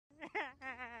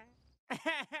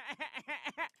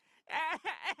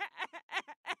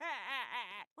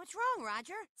What's wrong,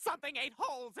 Roger? Something ate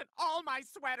holes in all my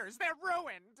sweaters. They're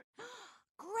ruined.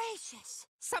 Gracious!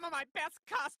 Some of my best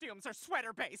costumes are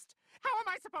sweater-based. How am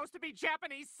I supposed to be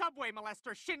Japanese subway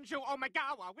molester Shinju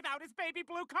Omagawa without his baby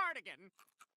blue cardigan?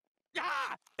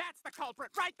 Ah! That's the culprit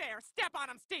right there. Step on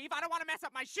him, Steve. I don't want to mess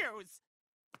up my shoes.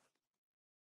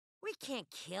 We can't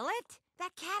kill it.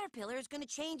 That caterpillar is going to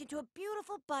change into a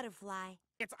beautiful butterfly.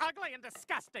 It's ugly and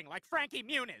disgusting, like Frankie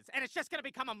Muniz, and it's just going to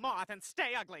become a moth and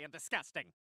stay ugly and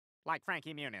disgusting, like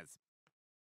Frankie Muniz.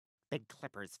 Big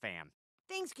Clippers fan.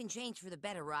 Things can change for the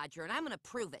better, Roger, and I'm going to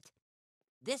prove it.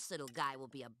 This little guy will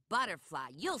be a butterfly.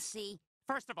 You'll see.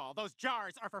 First of all, those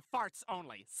jars are for farts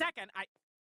only. Second,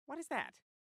 What is that?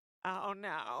 Oh,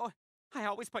 no. I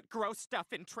always put gross stuff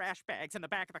in trash bags in the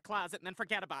back of the closet and then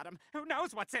forget about them. Who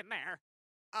knows what's in there?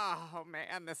 Oh,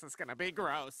 man, this is gonna be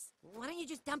gross. Why don't you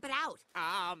just dump it out?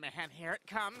 Oh, man, here it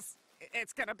comes.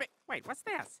 It's gonna be... Wait, what's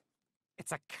this?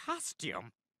 It's a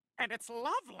costume. And it's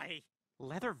lovely.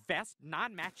 Leather vest,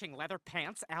 non-matching leather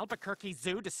pants, Albuquerque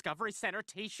Zoo Discovery Center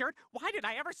t-shirt. Why did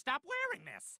I ever stop wearing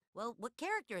this? Well, what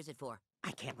character is it for?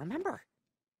 I can't remember.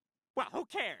 Well, who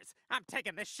cares? I'm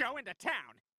taking this show into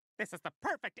town. This is the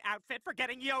perfect outfit for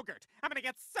getting yogurt. I'm gonna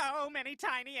get so many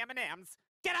tiny M&Ms.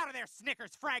 Get out of there,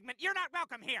 Snickers fragment. You're not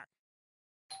welcome here.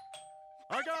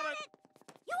 I got it.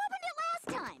 You opened it last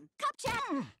time. Cup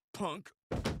check. Punk.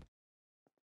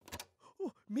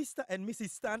 Oh, Mr. and Mrs.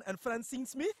 Stan and Francine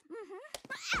Smith?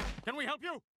 Can we help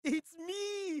you? It's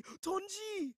me,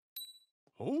 Tonji.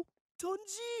 Who?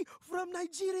 Tonji from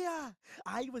Nigeria.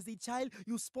 I was the child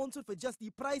you sponsored for just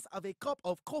the price of a cup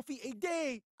of coffee a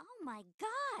day. Oh my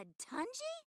God,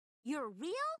 Tunji? You're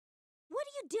real? What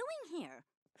are you doing here?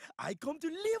 I come to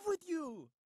live with you.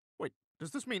 Wait,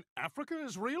 does this mean Africa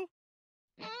is real?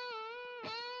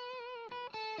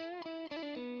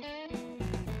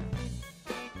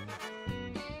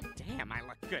 Damn, I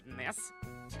look good in this.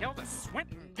 Tilda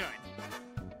Swinton good.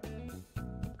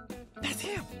 That's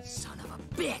him. Son of a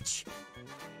bitch!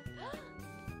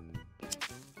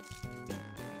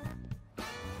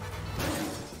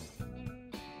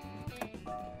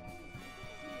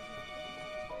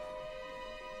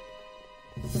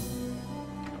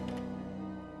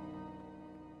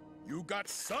 You got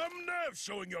some nerve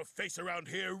showing your face around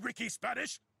here, Ricky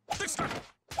Spanish. Slap!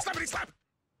 Slappity slap!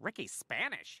 Ricky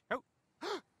Spanish? Oh.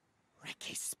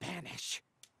 Ricky Spanish.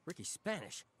 Ricky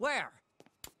Spanish? Where?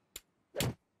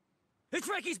 It's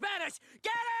Ricky Spanish!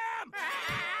 Get him!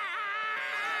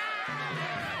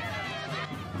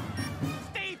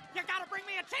 Steve, you gotta bring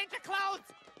me a change of clothes!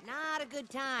 Not a good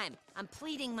time. I'm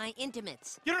pleading my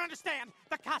intimates. You don't understand.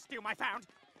 The costume I found.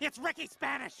 It's Ricky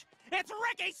Spanish. It's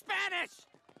Ricky Spanish!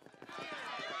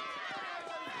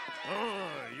 Oh,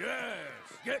 yes.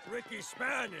 Get Ricky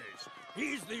Spanish.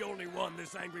 He's the only one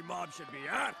this angry mob should be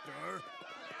after.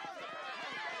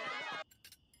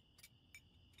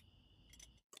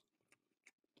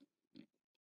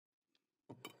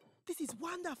 This is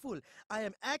wonderful. I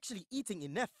am actually eating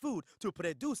enough food to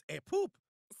produce a poop.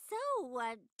 So,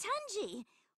 Tunji,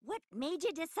 what made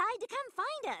you decide to come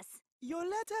find us? Your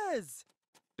letters.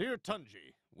 Dear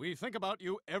Tunji, we think about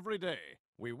you every day.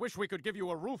 We wish we could give you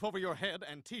a roof over your head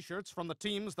and t-shirts from the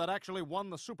teams that actually won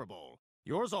the Super Bowl.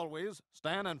 Yours always,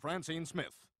 Stan and Francine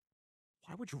Smith.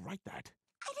 Why would you write that?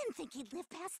 I didn't think he'd live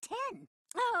past 10.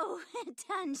 Oh,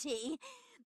 Tunji,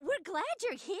 we're glad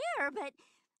you're here, but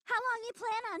how long you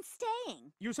plan on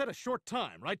staying? You said a short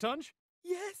time, right, Tunj?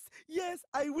 Yes,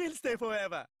 I will stay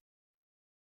forever.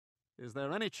 Is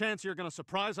there any chance you're gonna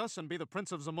surprise us and be the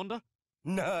Prince of Zamunda?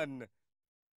 None.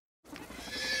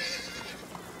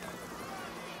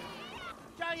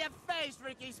 Show your face,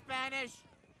 Ricky Spanish!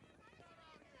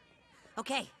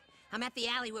 Okay, I'm at the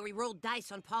alley where we rolled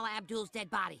dice on Paula Abdul's dead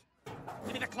body.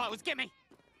 Give me the clothes, give me!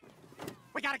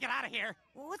 We gotta get out of here!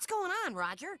 What's going on,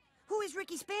 Roger? Who is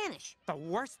Ricky Spanish? The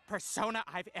worst persona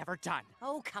I've ever done.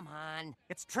 Oh, come on.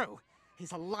 It's true.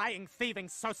 He's a lying, thieving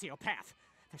sociopath.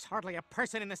 There's hardly a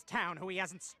person in this town who he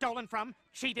hasn't stolen from,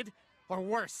 cheated, or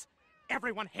worse.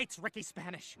 Everyone hates Ricky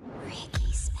Spanish.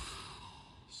 Ricky Spanish.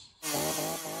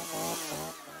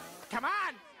 Come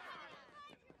on!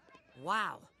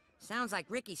 Wow. Sounds like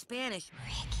Ricky Spanish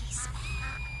Ricky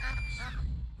Spanish.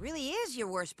 really is your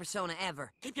worst persona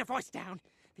ever. Keep your voice down.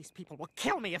 These people will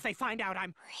kill me if they find out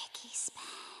I'm... Ricky Spanish.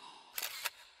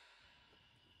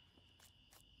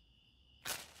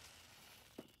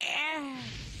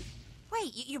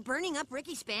 Wait, you're burning up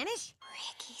Ricky Spanish?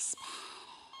 Ricky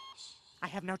Spanish. I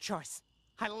have no choice.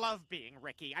 I love being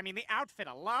Ricky. I mean, the outfit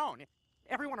alone.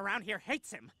 Everyone around here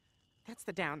hates him. That's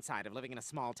the downside of living in a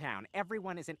small town.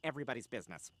 Everyone is in everybody's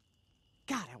business.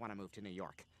 God, I want to move to New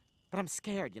York. But I'm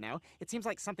scared, you know? It seems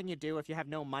like something you do if you have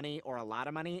no money or a lot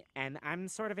of money, and I'm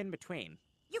sort of in between.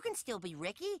 You can still be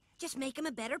Ricky. Just make him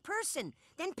a better person.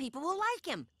 Then people will like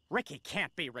him. Ricky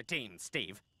can't be redeemed,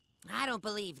 Steve. I don't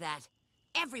believe that.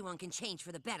 Everyone can change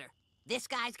for the better. This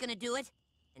guy's gonna do it,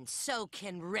 and so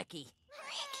can Ricky.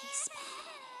 Ricky Spanish.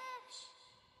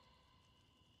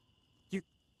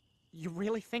 You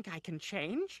really think I can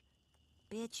change?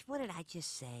 Bitch, what did I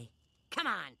just say? Come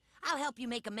on, I'll help you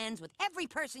make amends with every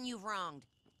person you've wronged.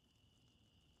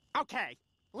 Okay,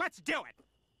 let's do it.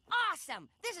 Awesome!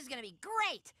 This is gonna be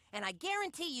great! And I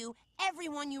guarantee you,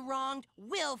 everyone you wronged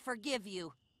will forgive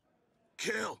you.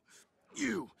 Kill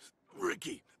you,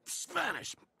 Ricky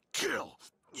Spanish. Kill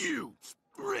you,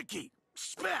 Ricky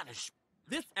Spanish.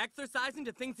 This exercise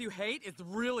into things you hate is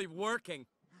really working.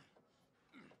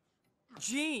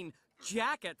 Jean,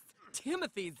 jackets,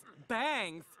 Timothy's,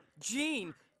 bangs.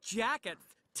 Jean, jackets,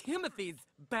 Timothy's,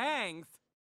 bangs.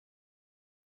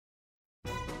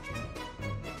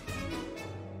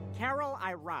 Carol,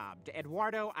 I robbed.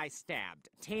 Eduardo, I stabbed.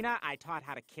 Tina, I taught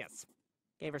how to kiss.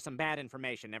 Gave her some bad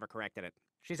information, never corrected it.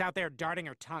 She's out there darting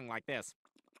her tongue like this.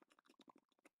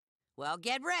 Well,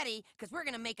 get ready, because we're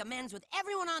gonna make amends with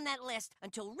everyone on that list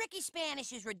until Ricky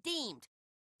Spanish is redeemed.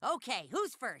 Okay,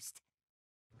 who's first?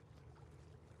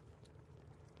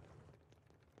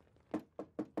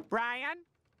 Brian,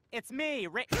 it's me,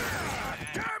 Rick.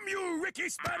 Damn you, Ricky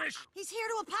Spanish! He's here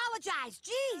to apologize.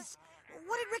 Jeez!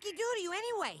 What did Ricky do to you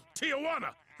anyway?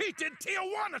 Tijuana! He did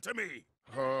Tijuana to me!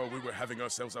 Oh, we were having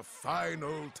ourselves a fine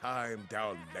old time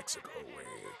down Mexico way.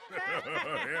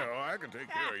 Yeah, I can take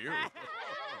care of you.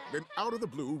 Then out of the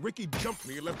blue, Ricky jumped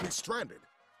me and left me stranded.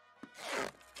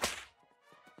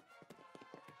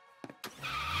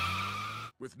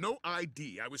 With no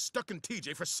ID, I was stuck in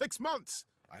TJ for 6 months.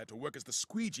 I had to work as the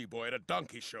squeegee boy at a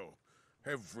donkey show.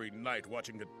 Every night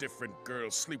watching a different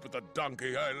girl sleep with a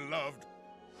donkey I loved.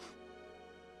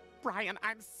 Brian,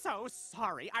 I'm so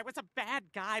sorry. I was a bad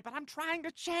guy, but I'm trying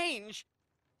to change.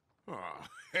 Oh,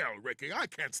 hell, Ricky, I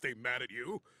can't stay mad at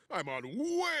you. I'm on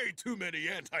way too many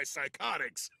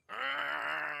antipsychotics.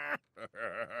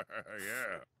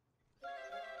 Yeah.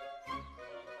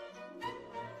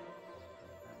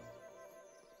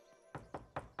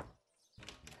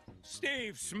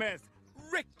 Steve Smith,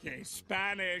 Ricky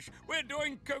Spanish. We're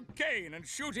doing cocaine and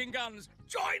shooting guns.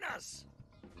 Join us!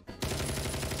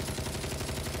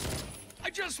 I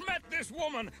just met this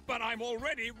woman, but I'm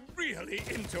already really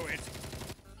into it.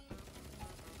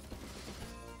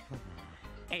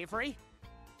 Avery,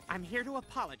 I'm here to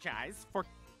apologize for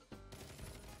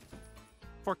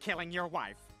killing your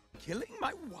wife. Killing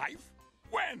my wife?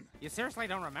 When? You seriously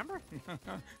don't remember?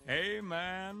 Hey,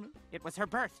 man. It was her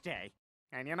birthday.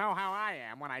 And you know how I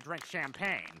am when I drink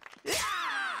champagne.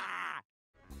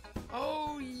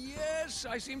 Oh, yes,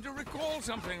 I seem to recall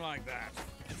something like that.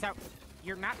 So,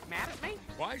 you're not mad at me?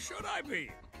 Why should I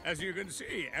be? As you can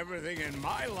see, everything in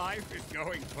my life is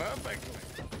going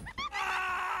perfectly.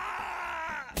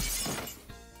 Ah!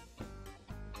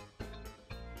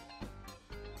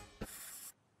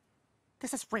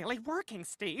 This is really working,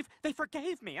 Steve. They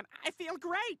forgave me, and I feel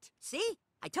great. See?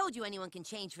 I told you anyone can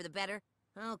change for the better.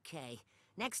 Okay,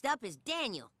 next up is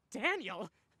Daniel.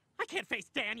 Daniel? I can't face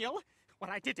Daniel.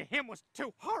 What I did to him was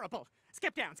too horrible.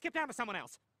 Skip down to someone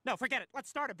else. No, forget it. Let's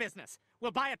start a business.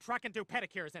 We'll buy a truck and do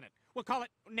pedicures in it. We'll call it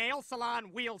Nail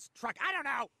Salon Wheels Truck. I don't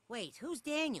know. Wait, who's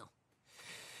Daniel?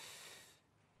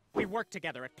 We worked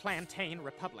together at Plantain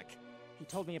Republic. He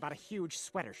told me about a huge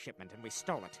sweater shipment and we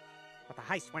stole it. But the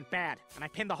heist went bad, and I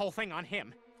pinned the whole thing on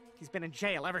him. He's been in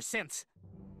jail ever since.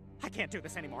 I can't do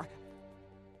this anymore.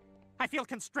 I feel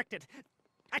constricted.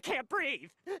 I can't breathe.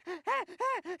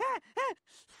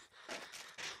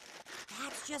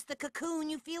 That's just the cocoon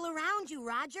you feel around you,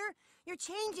 Roger. You're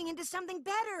changing into something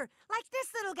better, like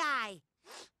this little guy.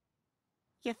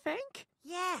 You think?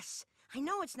 Yes. I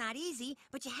know it's not easy,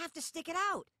 but you have to stick it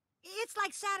out. It's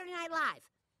like Saturday Night Live.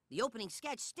 The opening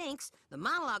sketch stinks, the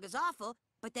monologue is awful,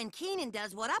 but then Keenan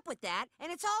does what up with that,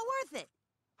 and it's all worth it.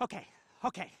 Okay.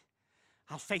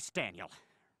 I'll face Daniel.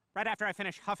 Right after I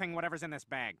finish huffing whatever's in this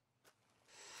bag.